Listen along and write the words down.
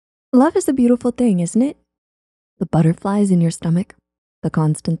Love is a beautiful thing, isn't it? The butterflies in your stomach, the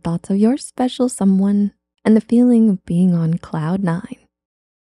constant thoughts of your special someone, and the feeling of being on cloud nine.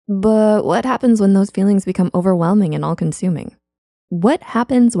 But what happens when those feelings become overwhelming and all-consuming? What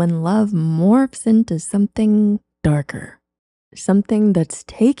happens when love morphs into something darker? Something that's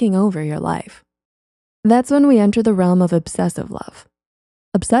taking over your life? That's when we enter the realm of obsessive love.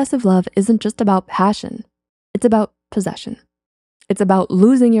 Obsessive love isn't just about passion, it's about possession. It's about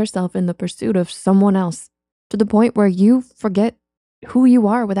losing yourself in the pursuit of someone else to the point where you forget who you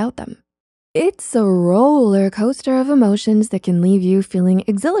are without them. It's a roller coaster of emotions that can leave you feeling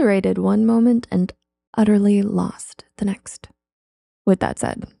exhilarated one moment and utterly lost the next. With that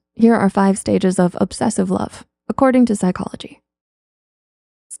said, here are 5 stages of obsessive love, according to psychology.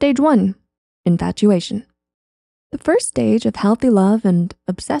 Stage 1, infatuation. The first stage of healthy love and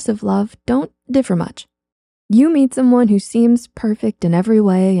obsessive love don't differ much. You meet someone who seems perfect in every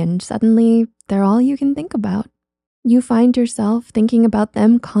way, and suddenly they're all you can think about. You find yourself thinking about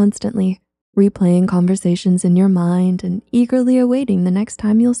them constantly, replaying conversations in your mind and eagerly awaiting the next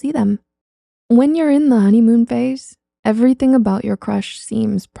time you'll see them. When you're in the honeymoon phase, everything about your crush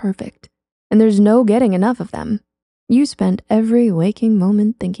seems perfect, and there's no getting enough of them. You spend every waking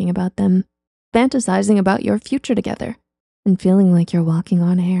moment thinking about them, fantasizing about your future together, and feeling like you're walking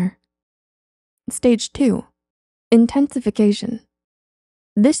on air. Stage 2, intensification.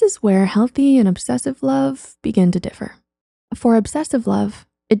 This is where healthy and obsessive love begin to differ. For obsessive love,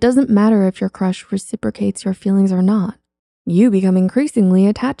 it doesn't matter if your crush reciprocates your feelings or not. You become increasingly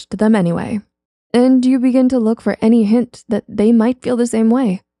attached to them anyway, and you begin to look for any hint that they might feel the same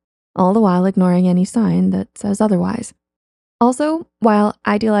way, all the while ignoring any sign that says otherwise. Also, while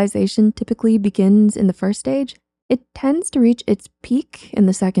idealization typically begins in the first stage, it tends to reach its peak in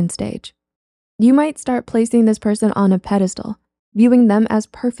the second stage. You might start placing this person on a pedestal, viewing them as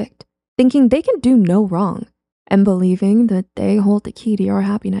perfect, thinking they can do no wrong, and believing that they hold the key to your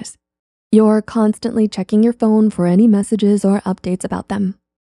happiness. You're constantly checking your phone for any messages or updates about them.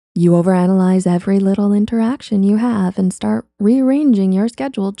 You overanalyze every little interaction you have and start rearranging your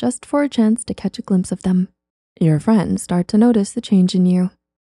schedule just for a chance to catch a glimpse of them. Your friends start to notice the change in you,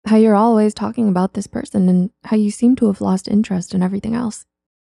 how you're always talking about this person and how you seem to have lost interest in everything else.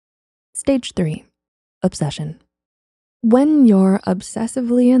 Stage 3, obsession. When you're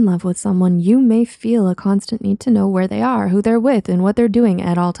obsessively in love with someone, you may feel a constant need to know where they are, who they're with, and what they're doing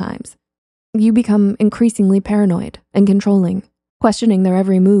at all times. You become increasingly paranoid and controlling, questioning their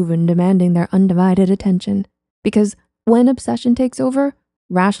every move and demanding their undivided attention. Because when obsession takes over,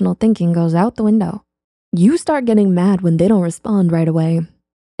 rational thinking goes out the window. You start getting mad when they don't respond right away,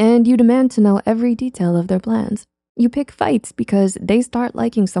 and you demand to know every detail of their plans. You pick fights because they start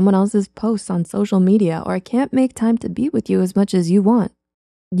liking someone else's posts on social media or can't make time to be with you as much as you want.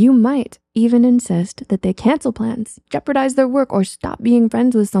 You might even insist that they cancel plans, jeopardize their work, or stop being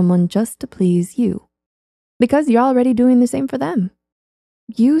friends with someone just to please you, because you're already doing the same for them.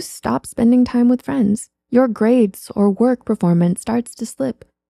 You stop spending time with friends, your grades or work performance starts to slip,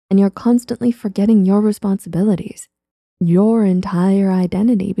 and you're constantly forgetting your responsibilities. Your entire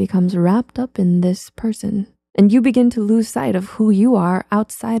identity becomes wrapped up in this person, and you begin to lose sight of who you are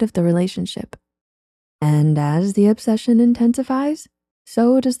outside of the relationship. And as the obsession intensifies,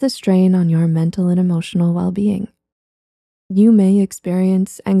 so does the strain on your mental and emotional well-being. You may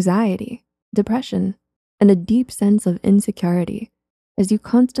experience anxiety, depression, and a deep sense of insecurity as you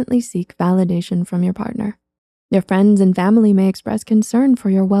constantly seek validation from your partner. Your friends and family may express concern for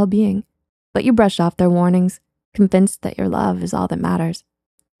your well-being, but you brush off their warnings, convinced that your love is all that matters.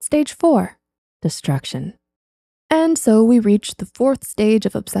 Stage 4, destruction. And so we reach the 4th stage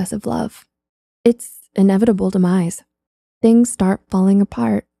of obsessive love. It's inevitable demise. Things start falling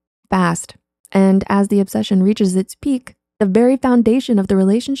apart fast, and as the obsession reaches its peak, the very foundation of the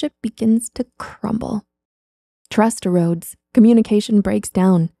relationship begins to crumble. Trust erodes, communication breaks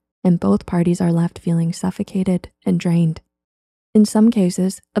down, and both parties are left feeling suffocated and drained. In some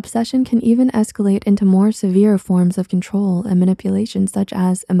cases, obsession can even escalate into more severe forms of control and manipulation, such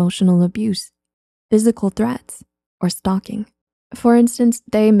as emotional abuse, physical threats, or stalking. For instance,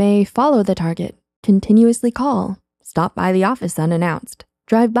 they may follow the target, continuously call, stop by the office unannounced,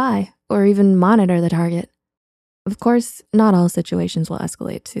 drive by, or even monitor the target. Of course, not all situations will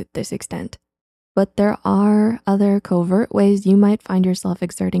escalate to this extent, but there are other covert ways you might find yourself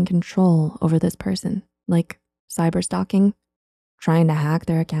exerting control over this person, like cyber stalking, trying to hack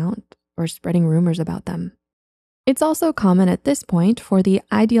their account, or spreading rumors about them. It's also common at this point for the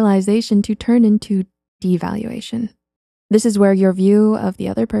idealization to turn into devaluation. This is where your view of the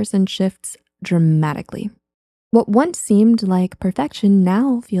other person shifts dramatically. What once seemed like perfection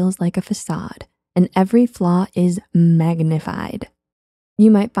now feels like a facade, and every flaw is magnified.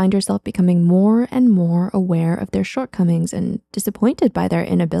 You might find yourself becoming more and more aware of their shortcomings and disappointed by their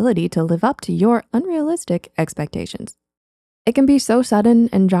inability to live up to your unrealistic expectations. It can be so sudden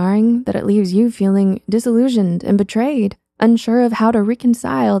and jarring that it leaves you feeling disillusioned and betrayed, unsure of how to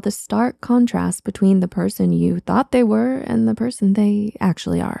reconcile the stark contrast between the person you thought they were and the person they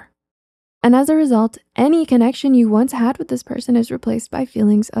actually are. And as a result, any connection you once had with this person is replaced by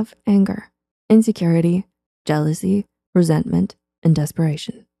feelings of anger, insecurity, jealousy, resentment, and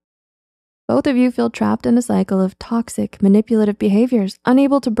desperation. Both of you feel trapped in a cycle of toxic, manipulative behaviors,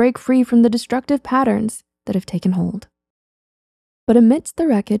 unable to break free from the destructive patterns that have taken hold. But amidst the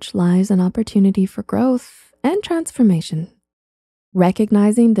wreckage lies an opportunity for growth and transformation.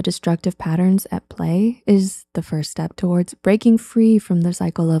 Recognizing the destructive patterns at play is the first step towards breaking free from the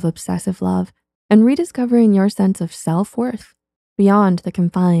cycle of obsessive love and rediscovering your sense of self-worth beyond the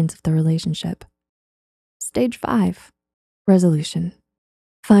confines of the relationship. Stage 5, resolution.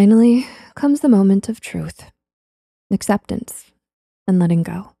 Finally comes the moment of truth, acceptance, and letting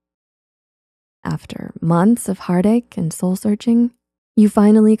go. After months of heartache and soul-searching, you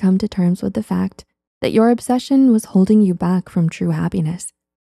finally come to terms with the fact that your obsession was holding you back from true happiness.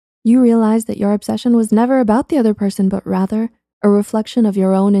 You realize that your obsession was never about the other person, but rather a reflection of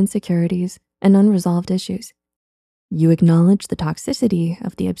your own insecurities and unresolved issues. You acknowledge the toxicity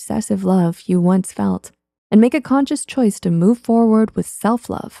of the obsessive love you once felt and make a conscious choice to move forward with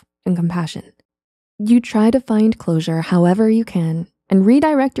self-love and compassion. You try to find closure however you can and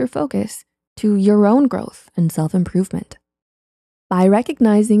redirect your focus to your own growth and self-improvement. By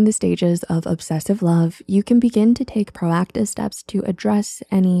recognizing the stages of obsessive love, you can begin to take proactive steps to address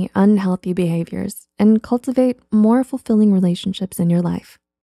any unhealthy behaviors and cultivate more fulfilling relationships in your life,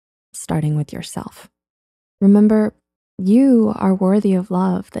 starting with yourself. Remember, you are worthy of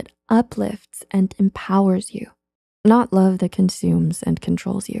love that uplifts and empowers you, not love that consumes and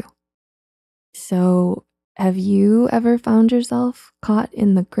controls you. So, have you ever found yourself caught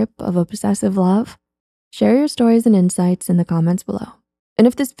in the grip of obsessive love? Share your stories and insights in the comments below. And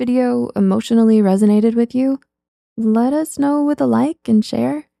if this video emotionally resonated with you, let us know with a like and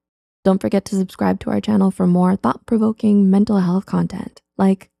share. Don't forget to subscribe to our channel for more thought-provoking mental health content,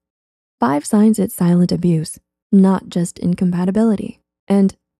 like 5 signs it's silent abuse, not just incompatibility,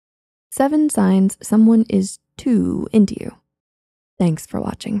 and 7 signs someone is too into you. Thanks for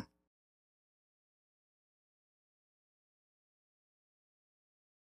watching.